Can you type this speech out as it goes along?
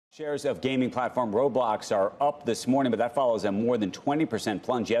Shares of gaming platform Roblox are up this morning, but that follows a more than 20%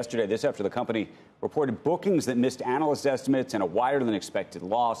 plunge yesterday. This after the company reported bookings that missed analyst estimates and a wider than expected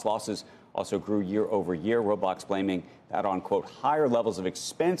loss. Losses also grew year over year. Roblox blaming that on, quote, higher levels of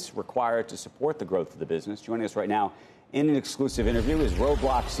expense required to support the growth of the business. Joining us right now in an exclusive interview is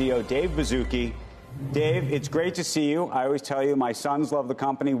Roblox CEO Dave Baszucki. Dave, it's great to see you. I always tell you my sons love the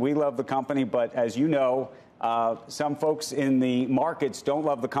company. We love the company. But as you know, some folks in the markets don't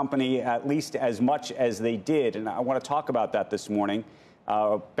love the company at least as much as they did. And I want to talk about that this morning.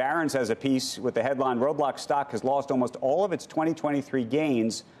 Barron's has a piece with the headline, Roblox stock has lost almost all of its 2023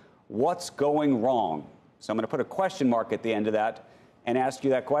 gains. What's going wrong? So I'm going to put a question mark at the end of that and ask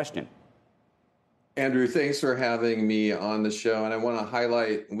you that question. Andrew, thanks for having me on the show. And I want to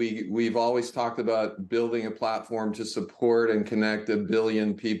highlight, we've always talked about building a platform to support and connect 1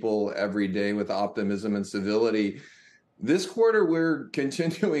 billion people every day with optimism and civility. This quarter, we're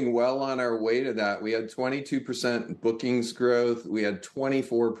continuing well on our way to that. We had 22% bookings growth. We had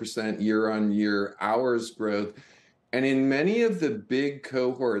 24% year-on-year hours growth. And in many of the big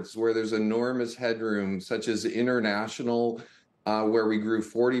cohorts where there's enormous headroom, such as international, where we grew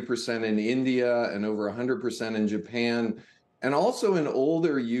 40% in India and over 100% in Japan, and also in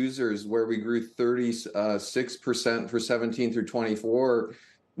older users where we grew 36% for 17 through 24,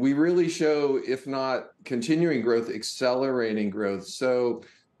 we really show, if not continuing growth, accelerating growth. So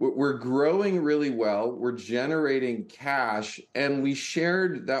we're growing really well, we're generating cash, and we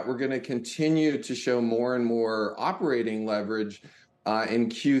shared that we're going to continue to show more and more operating leverage in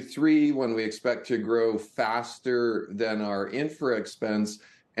Q3 when we expect to grow faster than our infra expense,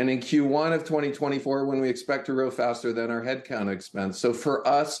 and in Q1 of 2024 when we expect to grow faster than our headcount expense. So for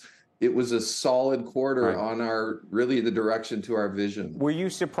us, it was a solid quarter on our, really the direction to our vision. Were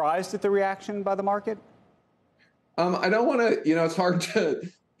you surprised at the reaction by the market? I don't want to, it's hard to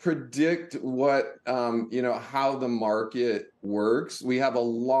predict what, how the market works. We have a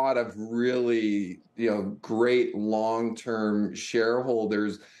lot of really, great long-term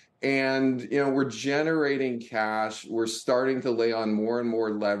shareholders, and, we're generating cash. We're starting to lay on more and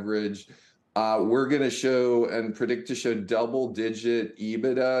more leverage. We're going to show and predict to show double-digit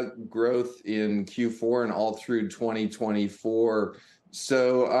EBITDA growth in Q4 and all through 2024.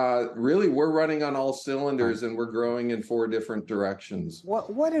 So really, we're running on all cylinders, and we're growing in 4 different directions.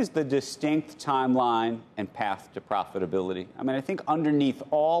 What is the distinct timeline and path to profitability? I mean, I think underneath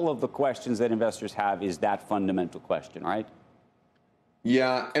all of the questions that investors have is that fundamental question, right?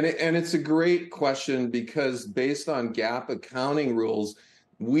 Yeah, and it's a great question because based on GAAP accounting rules,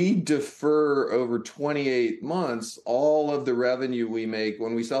 we defer over 28 months all of the revenue we make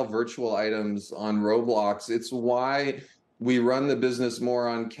when we sell virtual items on Roblox. It's why we run the business more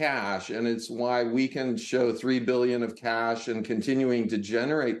on cash, and it's why we can show $3 billion of cash and continuing to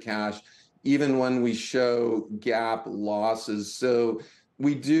generate cash even when we show GAAP losses. So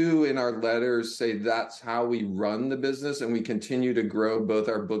we do in our letters say that's how we run the business, and we continue to grow both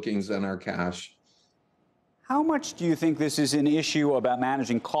our bookings and our cash. How much do you think this is an issue about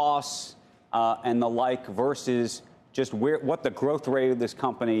managing costs and the like versus just what the growth rate of this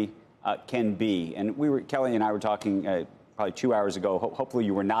company can be? And Kelly and I were talking probably 2 hours ago. Hopefully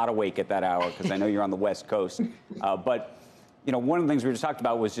you were not awake at that hour because I know you're on the West Coast. But, one of the things we just talked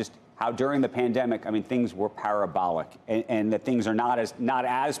about was just how during the pandemic, things were parabolic, and that things are not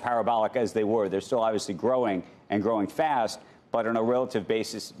as parabolic as they were. They're still obviously growing and growing fast, but on a relative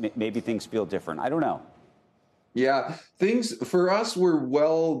basis, maybe things feel different. I don't know. Yeah, things for us were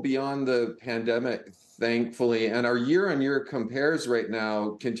well beyond the pandemic, thankfully, and our year-on-year compares right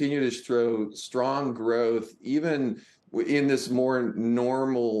now continue to show strong growth, even in this more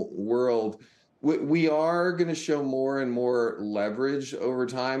normal world. We are going to show more and more leverage over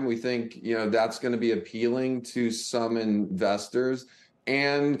time. We think, that's going to be appealing to some investors,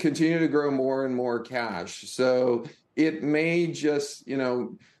 and continue to grow more and more cash. So it may just,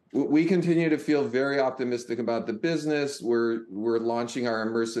 we continue to feel very optimistic about the business. We're launching our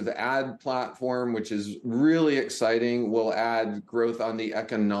immersive ad platform, which is really exciting. We'll add growth on the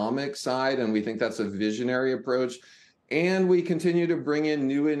economic side, and we think that's a visionary approach. And we continue to bring in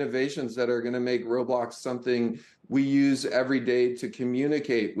new innovations that are going to make Roblox something we use every day to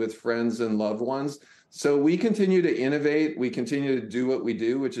communicate with friends and loved ones. So we continue to innovate. We continue to do what we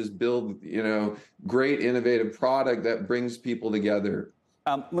do, which is build, great innovative product that brings people together.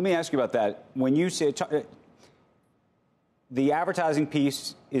 Let me ask you about that. When you say the advertising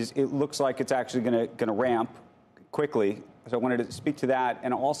piece it looks like it's actually going to ramp quickly. So I wanted to speak to that,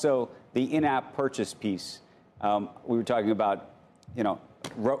 and also the in-app purchase piece. We were talking about,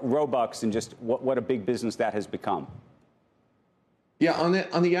 Robux and just what a big business that has become. Yeah, on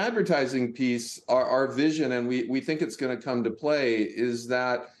the advertising piece, our vision, and we think it's going to come to play, is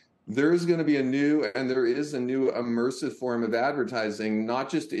that there's going to be there is a new immersive form of advertising, not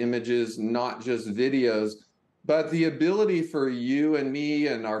just images, not just videos, but the ability for you and me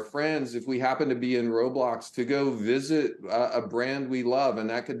and our friends, if we happen to be in Roblox, to go visit a brand we love. And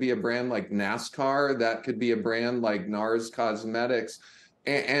that could be a brand like NASCAR, that could be a brand like NARS Cosmetics.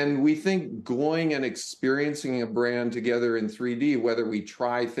 And we think going and experiencing a brand together in 3D, whether we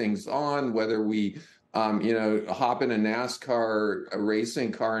try things on, whether we hop in a NASCAR a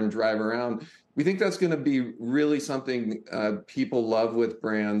racing car and drive around, we think that's going to be really something people love with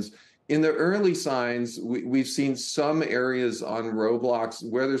brands. In the early signs, we've seen some areas on Roblox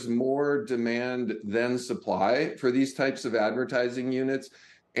where there's more demand than supply for these types of advertising units.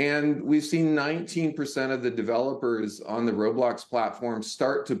 And we've seen 19% of the developers on the Roblox platform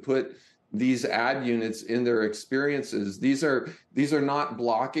start to put these ad units in their experiences. These are not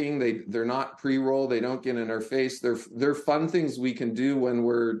blocking, they're not pre-roll, they don't get in our face. They're fun things we can do when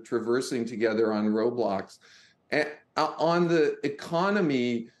we're traversing together on Roblox. And on the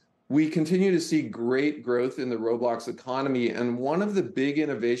economy, we continue to see great growth in the Roblox economy. And one of the big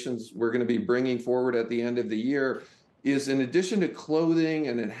innovations we're going to be bringing forward at the end of the year is, in addition to clothing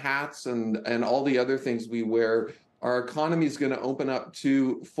and hats and all the other things we wear, our economy is going to open up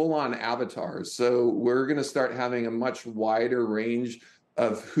to full-on avatars. So we're going to start having a much wider range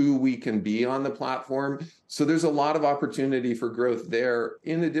of who we can be on the platform. So there's a lot of opportunity for growth there,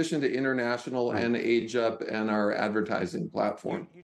 in addition to international and Age Up and our advertising platform.